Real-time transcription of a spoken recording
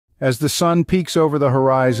As the sun peaks over the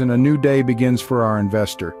horizon, a new day begins for our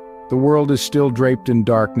investor. The world is still draped in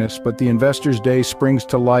darkness, but the investor's day springs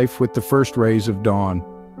to life with the first rays of dawn.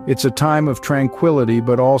 It's a time of tranquility,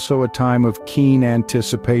 but also a time of keen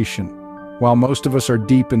anticipation. While most of us are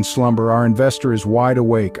deep in slumber, our investor is wide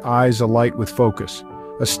awake, eyes alight with focus.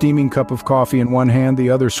 A steaming cup of coffee in one hand,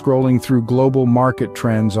 the other scrolling through global market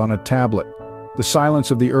trends on a tablet. The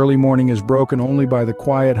silence of the early morning is broken only by the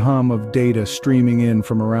quiet hum of data streaming in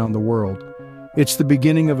from around the world. It's the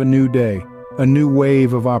beginning of a new day, a new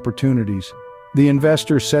wave of opportunities. The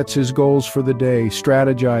investor sets his goals for the day,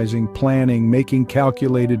 strategizing, planning, making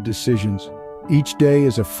calculated decisions. Each day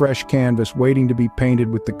is a fresh canvas waiting to be painted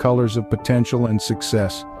with the colors of potential and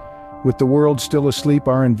success. With the world still asleep,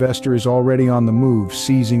 our investor is already on the move,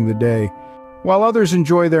 seizing the day. While others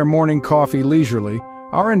enjoy their morning coffee leisurely,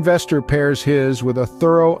 our investor pairs his with a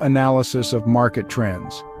thorough analysis of market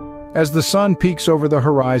trends. As the sun peaks over the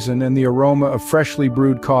horizon and the aroma of freshly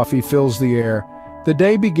brewed coffee fills the air, the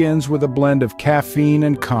day begins with a blend of caffeine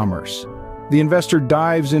and commerce. The investor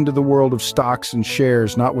dives into the world of stocks and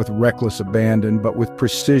shares, not with reckless abandon, but with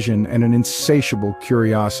precision and an insatiable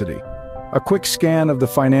curiosity. A quick scan of the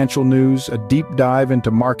financial news, a deep dive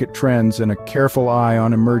into market trends, and a careful eye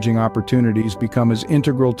on emerging opportunities become as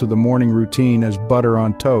integral to the morning routine as butter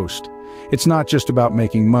on toast. It's not just about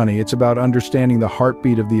making money, it's about understanding the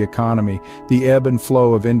heartbeat of the economy, the ebb and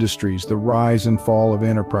flow of industries, the rise and fall of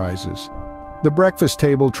enterprises. The breakfast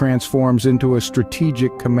table transforms into a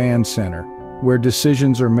strategic command center, where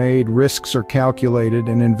decisions are made, risks are calculated,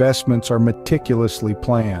 and investments are meticulously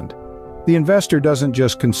planned. The investor doesn't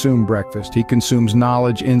just consume breakfast, he consumes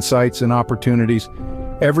knowledge, insights, and opportunities.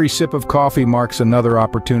 Every sip of coffee marks another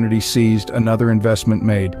opportunity seized, another investment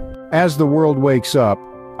made. As the world wakes up,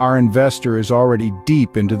 our investor is already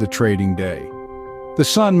deep into the trading day. The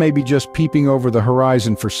sun may be just peeping over the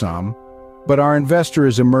horizon for some, but our investor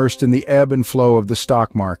is immersed in the ebb and flow of the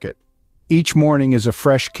stock market. Each morning is a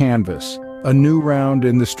fresh canvas, a new round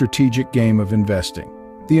in the strategic game of investing.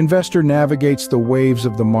 The investor navigates the waves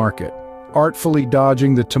of the market, artfully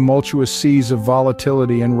dodging the tumultuous seas of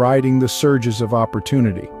volatility and riding the surges of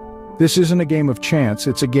opportunity. This isn't a game of chance,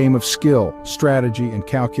 it's a game of skill, strategy, and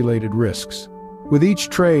calculated risks. With each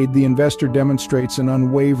trade, the investor demonstrates an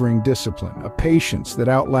unwavering discipline, a patience that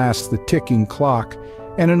outlasts the ticking clock,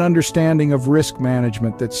 and an understanding of risk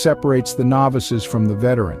management that separates the novices from the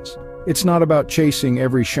veterans. It's not about chasing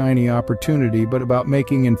every shiny opportunity, but about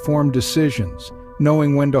making informed decisions,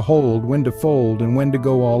 knowing when to hold, when to fold, and when to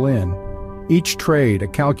go all in. Each trade, a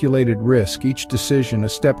calculated risk, each decision, a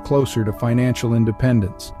step closer to financial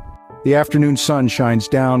independence. The afternoon sun shines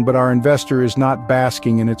down, but our investor is not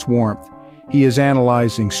basking in its warmth. He is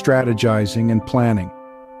analyzing, strategizing, and planning.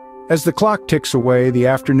 As the clock ticks away, the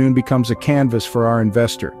afternoon becomes a canvas for our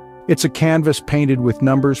investor. It's a canvas painted with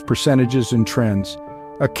numbers, percentages, and trends.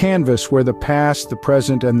 A canvas where the past, the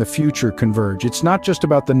present, and the future converge. It's not just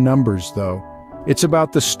about the numbers, though. It's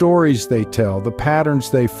about the stories they tell, the patterns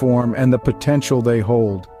they form, and the potential they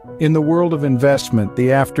hold. In the world of investment,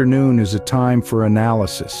 the afternoon is a time for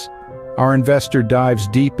analysis. Our investor dives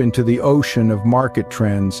deep into the ocean of market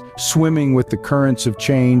trends, swimming with the currents of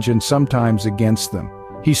change and sometimes against them.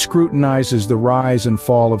 He scrutinizes the rise and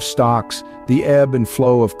fall of stocks, the ebb and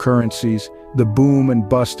flow of currencies, the boom and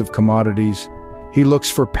bust of commodities. He looks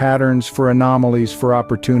for patterns, for anomalies, for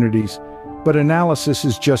opportunities. But analysis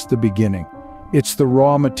is just the beginning. It's the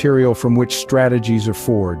raw material from which strategies are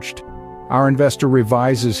forged. Our investor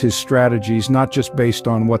revises his strategies not just based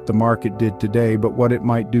on what the market did today, but what it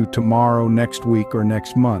might do tomorrow, next week, or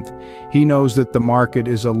next month. He knows that the market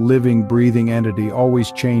is a living, breathing entity,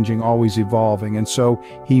 always changing, always evolving, and so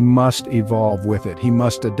he must evolve with it. He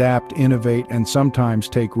must adapt, innovate, and sometimes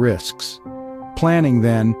take risks. Planning,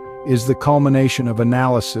 then, is the culmination of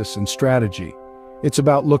analysis and strategy. It's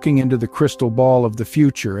about looking into the crystal ball of the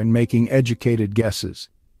future and making educated guesses.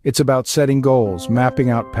 It's about setting goals,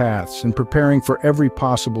 mapping out paths, and preparing for every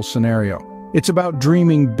possible scenario. It's about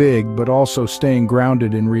dreaming big, but also staying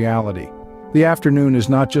grounded in reality. The afternoon is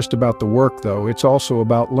not just about the work, though, it's also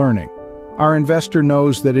about learning. Our investor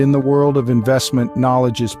knows that in the world of investment,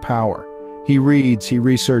 knowledge is power. He reads, he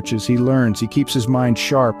researches, he learns, he keeps his mind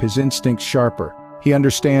sharp, his instincts sharper. He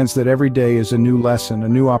understands that every day is a new lesson, a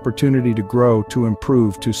new opportunity to grow, to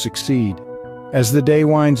improve, to succeed. As the day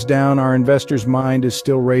winds down, our investor's mind is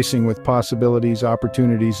still racing with possibilities,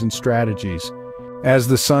 opportunities, and strategies. As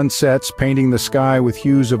the sun sets, painting the sky with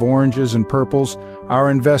hues of oranges and purples,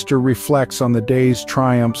 our investor reflects on the day's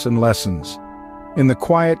triumphs and lessons. In the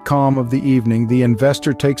quiet calm of the evening, the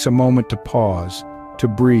investor takes a moment to pause, to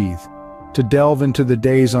breathe, to delve into the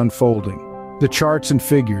day's unfolding. The charts and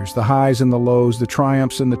figures, the highs and the lows, the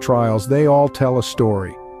triumphs and the trials, they all tell a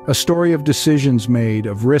story. A story of decisions made,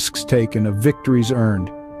 of risks taken, of victories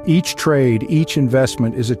earned. Each trade, each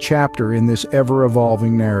investment is a chapter in this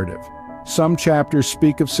ever-evolving narrative. Some chapters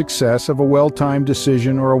speak of success, of a well-timed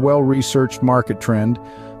decision or a well-researched market trend.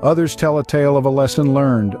 Others tell a tale of a lesson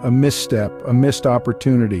learned, a misstep, a missed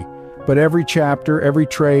opportunity. But every chapter, every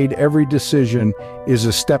trade, every decision is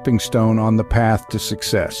a stepping stone on the path to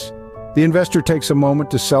success. The investor takes a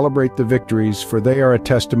moment to celebrate the victories, for they are a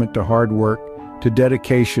testament to hard work, to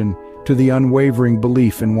dedication, to the unwavering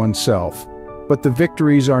belief in oneself. But the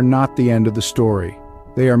victories are not the end of the story.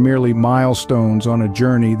 They are merely milestones on a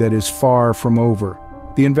journey that is far from over.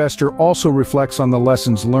 The investor also reflects on the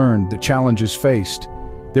lessons learned, the challenges faced.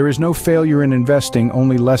 There is no failure in investing,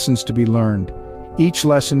 only lessons to be learned. Each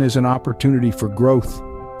lesson is an opportunity for growth,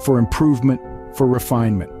 for improvement, for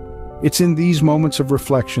refinement. It's in these moments of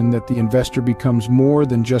reflection that the investor becomes more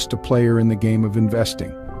than just a player in the game of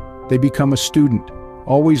investing. They become a student,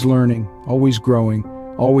 always learning, always growing,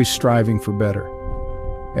 always striving for better.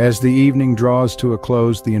 As the evening draws to a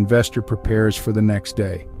close, the investor prepares for the next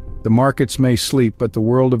day. The markets may sleep, but the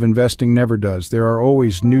world of investing never does. There are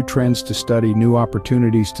always new trends to study, new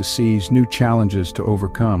opportunities to seize, new challenges to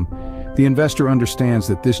overcome. The investor understands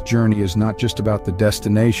that this journey is not just about the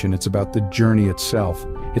destination, it's about the journey itself.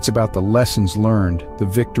 It's about the lessons learned, the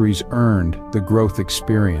victories earned, the growth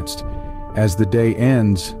experienced. As the day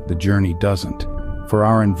ends, the journey doesn't. For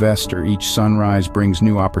our investor, each sunrise brings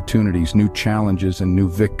new opportunities, new challenges, and new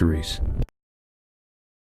victories.